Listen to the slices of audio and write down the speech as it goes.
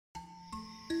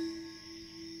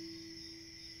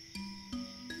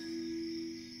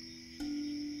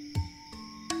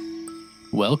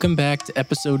Welcome back to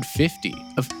episode 50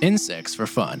 of Insects for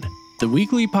Fun, the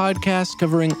weekly podcast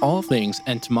covering all things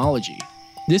entomology.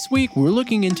 This week, we're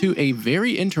looking into a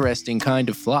very interesting kind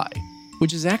of fly,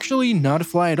 which is actually not a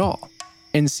fly at all,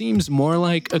 and seems more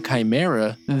like a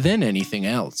chimera than anything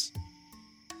else.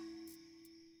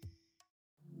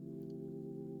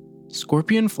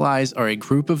 Scorpionflies are a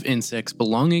group of insects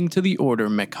belonging to the order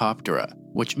Mecoptera,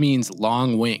 which means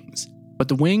long wings. But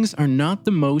the wings are not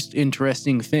the most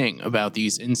interesting thing about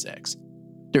these insects.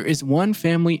 There is one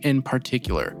family in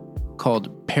particular,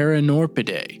 called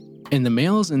Paranorpidae, and the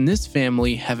males in this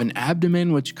family have an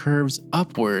abdomen which curves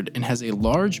upward and has a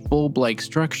large bulb-like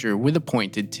structure with a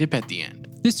pointed tip at the end.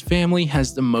 This family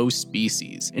has the most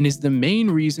species, and is the main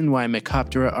reason why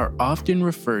Mecoptera are often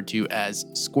referred to as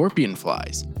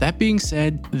scorpionflies. That being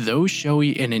said, those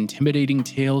showy and intimidating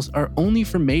tails are only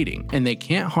for mating, and they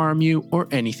can't harm you or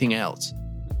anything else.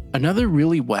 Another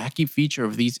really wacky feature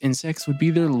of these insects would be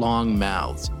their long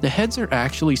mouths. The heads are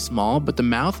actually small, but the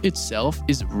mouth itself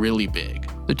is really big.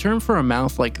 The term for a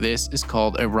mouth like this is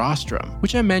called a rostrum,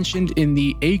 which I mentioned in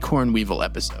the acorn weevil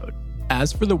episode.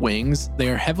 As for the wings, they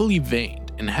are heavily veined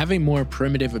and have a more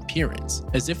primitive appearance,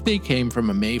 as if they came from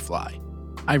a mayfly.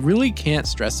 I really can't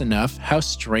stress enough how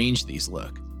strange these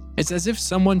look. It's as if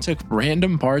someone took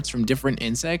random parts from different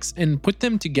insects and put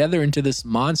them together into this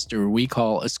monster we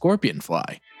call a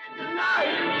scorpionfly.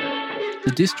 The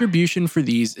distribution for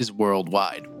these is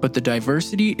worldwide, but the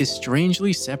diversity is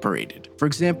strangely separated. For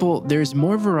example, there's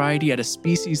more variety at a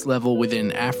species level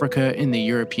within Africa and the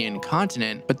European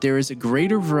continent, but there is a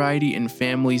greater variety in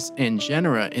families and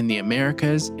genera in the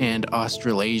Americas and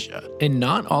Australasia. And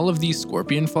not all of these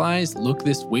scorpionflies look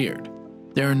this weird.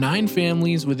 There are 9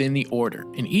 families within the order,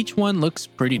 and each one looks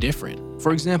pretty different.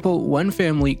 For example, one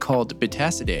family called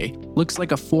Betacidae looks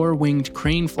like a 4-winged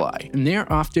crane fly, and they are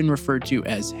often referred to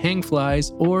as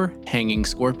hangflies or hanging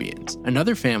scorpions.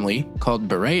 Another family, called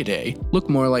Boreidae, look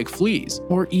more like fleas,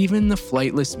 or even the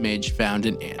flightless midge found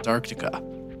in Antarctica.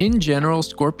 In general,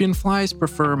 scorpionflies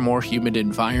prefer more humid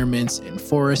environments in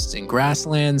forests and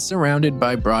grasslands surrounded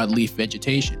by broadleaf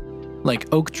vegetation,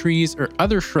 like oak trees or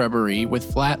other shrubbery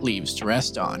with flat leaves to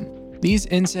rest on. These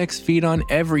insects feed on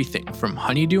everything from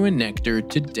honeydew and nectar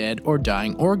to dead or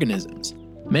dying organisms.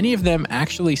 Many of them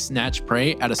actually snatch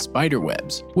prey out of spider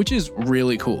webs, which is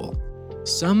really cool.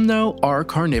 Some, though, are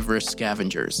carnivorous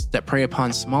scavengers that prey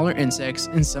upon smaller insects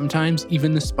and sometimes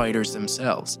even the spiders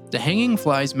themselves. The hanging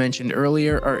flies mentioned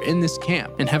earlier are in this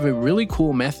camp and have a really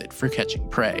cool method for catching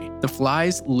prey. The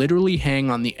flies literally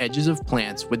hang on the edges of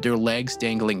plants with their legs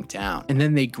dangling down, and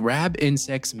then they grab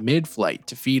insects mid-flight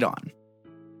to feed on.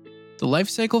 The life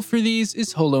cycle for these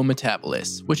is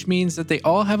holometabolous, which means that they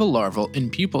all have a larval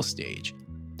and pupal stage.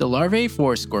 The larvae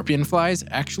for scorpionflies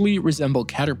actually resemble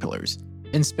caterpillars,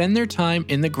 and spend their time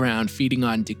in the ground feeding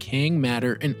on decaying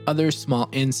matter and other small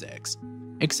insects,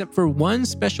 except for one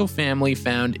special family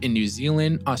found in New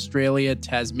Zealand, Australia,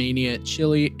 Tasmania,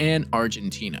 Chile, and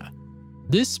Argentina.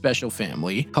 This special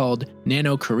family, called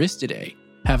Nanocharistidae,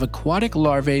 have aquatic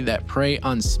larvae that prey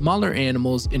on smaller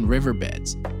animals in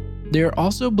riverbeds. They are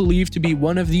also believed to be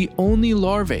one of the only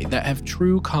larvae that have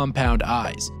true compound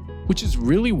eyes, which is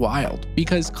really wild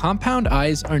because compound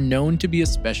eyes are known to be a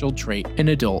special trait in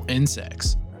adult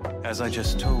insects. As I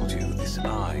just told you, this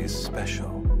eye is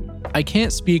special. I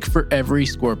can't speak for every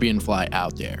scorpionfly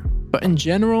out there, but in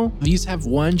general, these have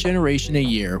one generation a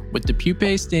year, with the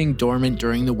pupae staying dormant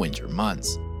during the winter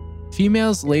months.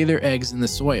 Females lay their eggs in the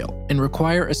soil and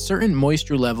require a certain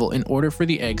moisture level in order for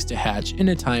the eggs to hatch in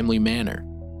a timely manner.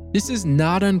 This is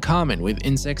not uncommon with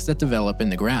insects that develop in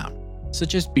the ground,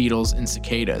 such as beetles and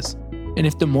cicadas, and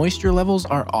if the moisture levels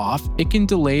are off, it can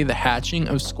delay the hatching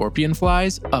of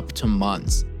scorpionflies up to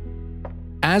months.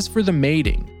 As for the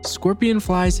mating,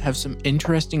 scorpionflies have some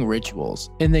interesting rituals,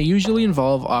 and they usually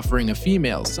involve offering a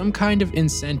female some kind of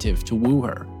incentive to woo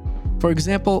her. For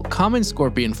example, common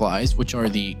scorpionflies, which are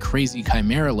the crazy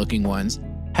chimera-looking ones,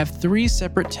 have 3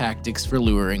 separate tactics for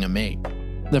luring a mate.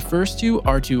 The first 2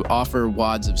 are to offer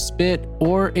wads of spit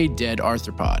or a dead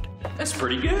arthropod. That's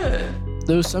pretty good.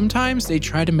 Though sometimes they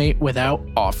try to mate without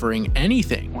offering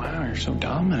anything. Wow, you're so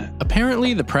dominant.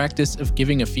 Apparently, the practice of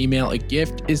giving a female a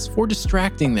gift is for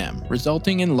distracting them,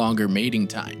 resulting in longer mating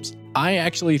times. I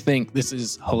actually think this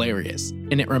is hilarious,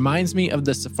 and it reminds me of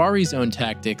the Safari Zone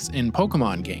tactics in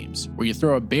Pokemon games, where you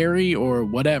throw a berry or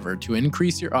whatever to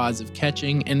increase your odds of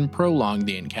catching and prolong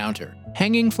the encounter.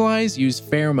 Hanging flies use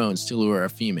pheromones to lure a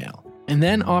female, and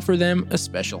then offer them a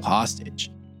special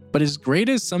hostage. But as great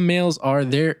as some males are,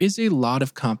 there is a lot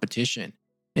of competition,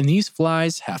 and these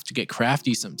flies have to get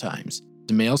crafty sometimes.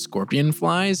 the male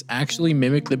scorpionflies actually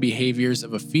mimic the behaviors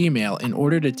of a female in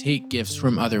order to take gifts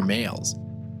from other males.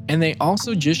 And they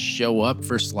also just show up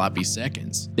for sloppy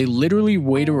seconds. They literally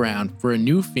wait around for a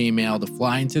new female to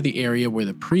fly into the area where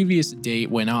the previous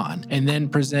date went on, and then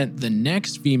present the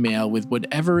next female with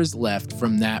whatever is left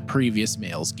from that previous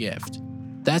male's gift.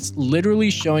 That's literally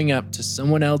showing up to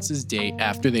someone else's date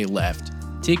after they left,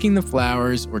 taking the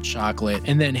flowers or chocolate,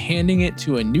 and then handing it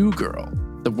to a new girl.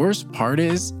 The worst part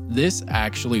is, this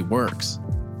actually works.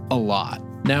 A lot.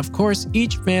 Now, of course,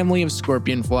 each family of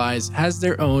scorpionflies has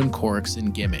their own quirks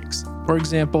and gimmicks. For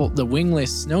example, the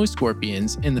wingless snow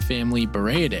scorpions in the family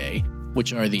Boreadae,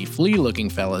 which are the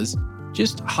flea-looking fellas,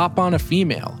 just hop on a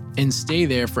female and stay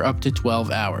there for up to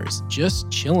 12 hours, just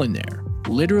chilling there,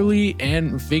 literally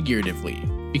and figuratively,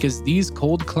 because these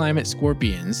cold climate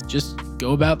scorpions just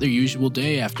go about their usual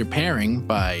day after pairing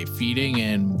by feeding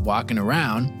and walking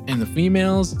around, and the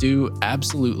females do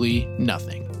absolutely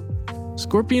nothing.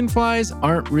 Scorpionflies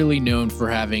aren't really known for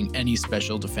having any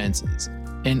special defenses,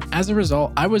 and as a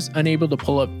result, I was unable to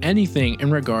pull up anything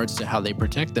in regards to how they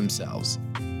protect themselves.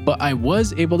 But I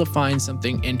was able to find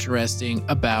something interesting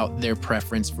about their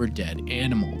preference for dead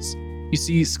animals. You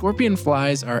see,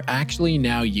 scorpionflies are actually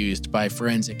now used by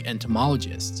forensic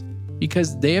entomologists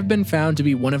because they have been found to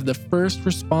be one of the first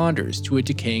responders to a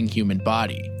decaying human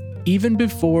body, even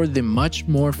before the much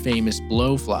more famous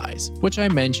blowflies, which I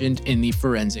mentioned in the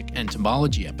forensic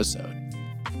entomology episode.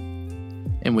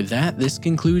 And with that, this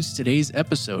concludes today's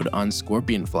episode on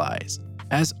scorpionflies.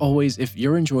 As always, if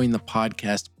you're enjoying the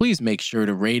podcast, please make sure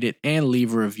to rate it and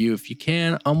leave a review if you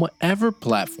can on whatever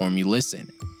platform you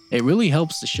listen. It really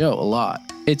helps the show a lot.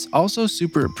 It's also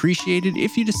super appreciated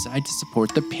if you decide to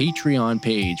support the Patreon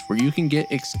page, where you can get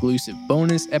exclusive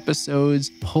bonus episodes,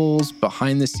 polls,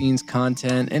 behind-the-scenes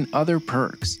content, and other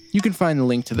perks. You can find the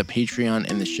link to the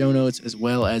Patreon in the show notes, as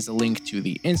well as a link to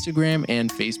the Instagram and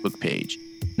Facebook page.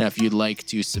 Now, if you'd like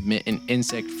to submit an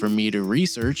insect for me to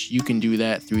research, you can do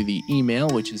that through the email,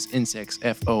 which is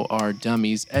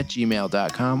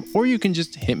insectsfordummies@gmail.com, or you can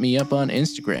just hit me up on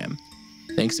Instagram.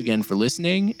 Thanks again for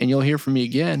listening, and you'll hear from me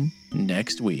again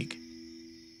next week.